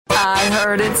I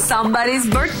heard it's somebody's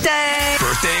birthday.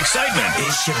 Birthday excitement.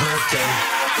 It's your birthday.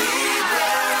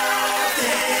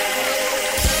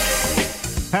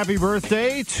 Happy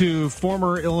birthday to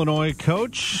former Illinois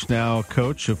coach, now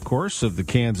coach, of course, of the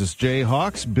Kansas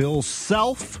Jayhawks. Bill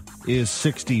Self is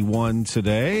 61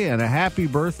 today. And a happy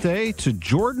birthday to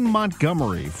Jordan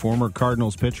Montgomery, former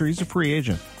Cardinals pitcher. He's a free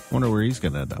agent. Wonder where he's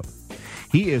going to end up.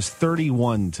 He is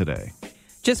 31 today.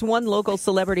 Just one local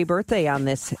celebrity birthday on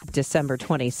this December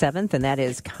 27th, and that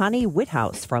is Connie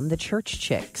Whithouse from the Church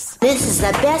Chicks. This is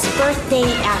the best birthday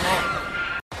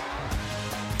ever.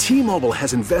 T-Mobile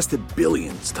has invested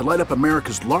billions to light up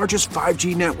America's largest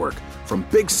 5G network, from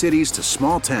big cities to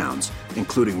small towns,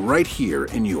 including right here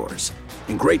in yours.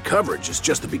 And great coverage is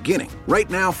just the beginning. Right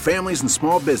now, families and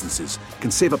small businesses can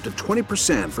save up to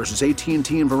 20% versus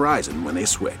AT&T and Verizon when they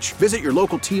switch. Visit your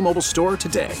local T-Mobile store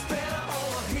today.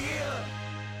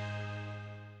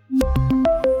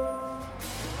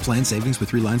 Plan savings with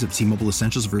 3 lines of T-Mobile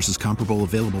Essentials versus comparable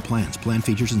available plans. Plan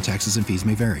features and taxes and fees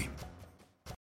may vary.